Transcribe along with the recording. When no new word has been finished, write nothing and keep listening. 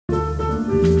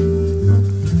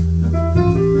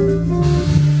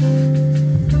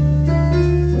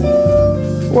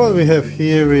What we have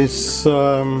here is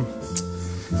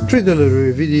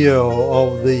pre-delivery video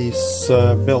of this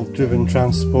belt-driven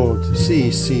transport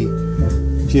C.E.C.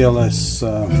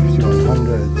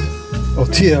 TL-5100 or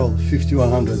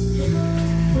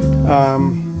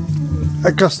TL-5100.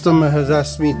 A customer has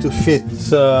asked me to fit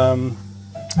a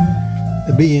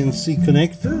BNC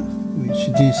connector, which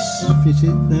it is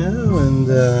fitted now, and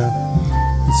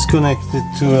it's connected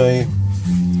to a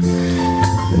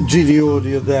GD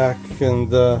audio DAC, and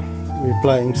we're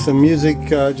playing some music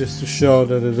just to show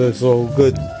that it is all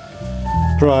good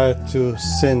prior to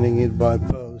sending it by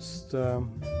post.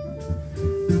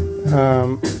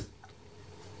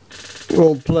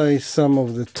 We'll play some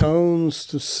of the tones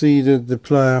to see that the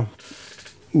player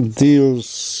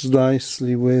deals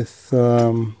nicely with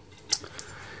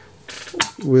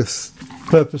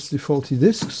purposely faulty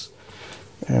discs,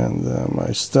 and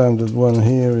my standard one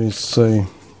here is a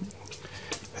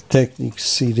Technique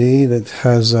CD that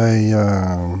has a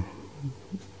you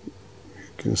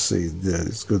can see that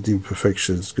it's got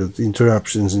imperfections, it's got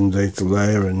interruptions in data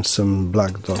layer and some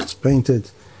black dots painted.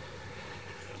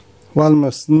 One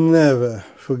must never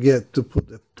forget to put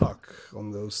a puck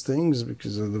on those things,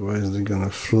 because otherwise they're gonna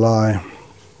fly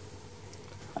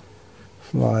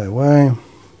away.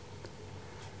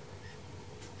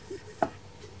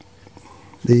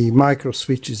 The micro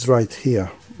switch is right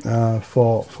here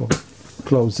for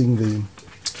closing the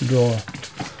drawer,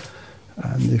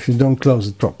 and if you don't close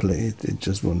it properly, it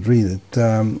just won't read it.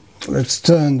 Let's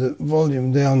turn the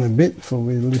volume down a bit before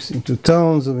we listen to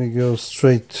tones, and we go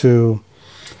straight to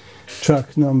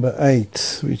track number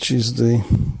 8, which is the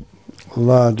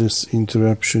largest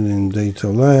interruption in data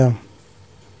layer,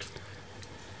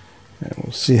 and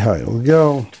we'll see how it will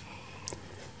go.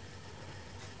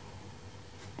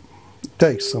 It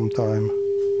takes some time,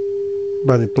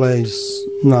 but it plays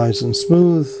nice and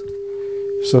smooth,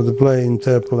 so the play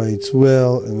interpolates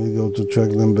well. And we go to track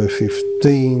number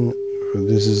 15.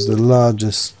 This is the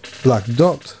largest black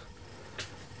dot,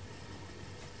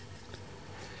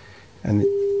 and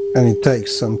it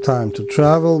takes some time to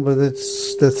travel, but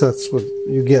that's what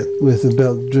you get with the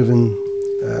belt-driven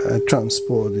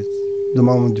transport. The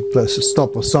moment you press a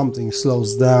stop or something, it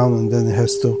slows down, and then it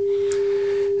has to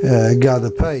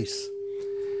gather pace.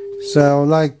 So,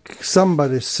 like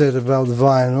somebody said about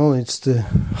vinyl, it's the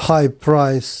high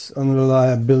price,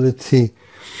 unreliability,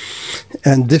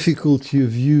 and difficulty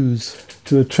of use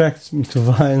to attract me to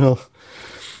vinyl.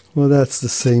 Well, that's the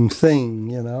same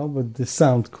thing, you know, but the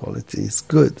sound quality is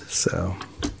good. So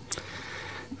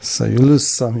you lose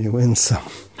some, you win some.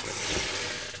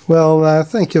 Well,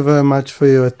 thank you very much for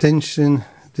your attention.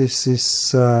 This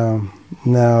is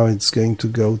now it's going to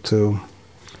go to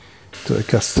a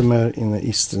customer in the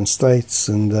eastern states,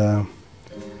 and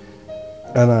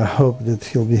I hope that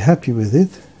he'll be happy with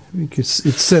it, because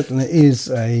it certainly is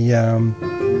a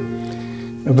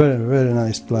very, very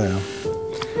nice player.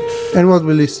 And what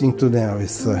we're listening to now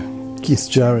is Keith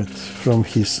Jarrett from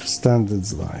his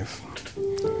Standards Live.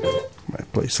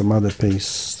 Might play some other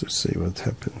piece to see what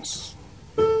happens.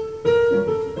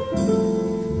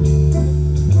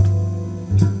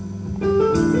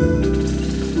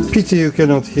 Pity you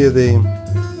cannot hear the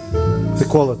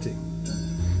quality.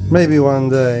 Maybe one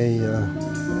day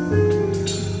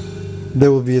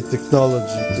there will be a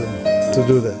technology to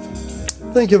do that.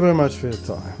 Thank you very much for your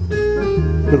time.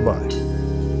 Goodbye.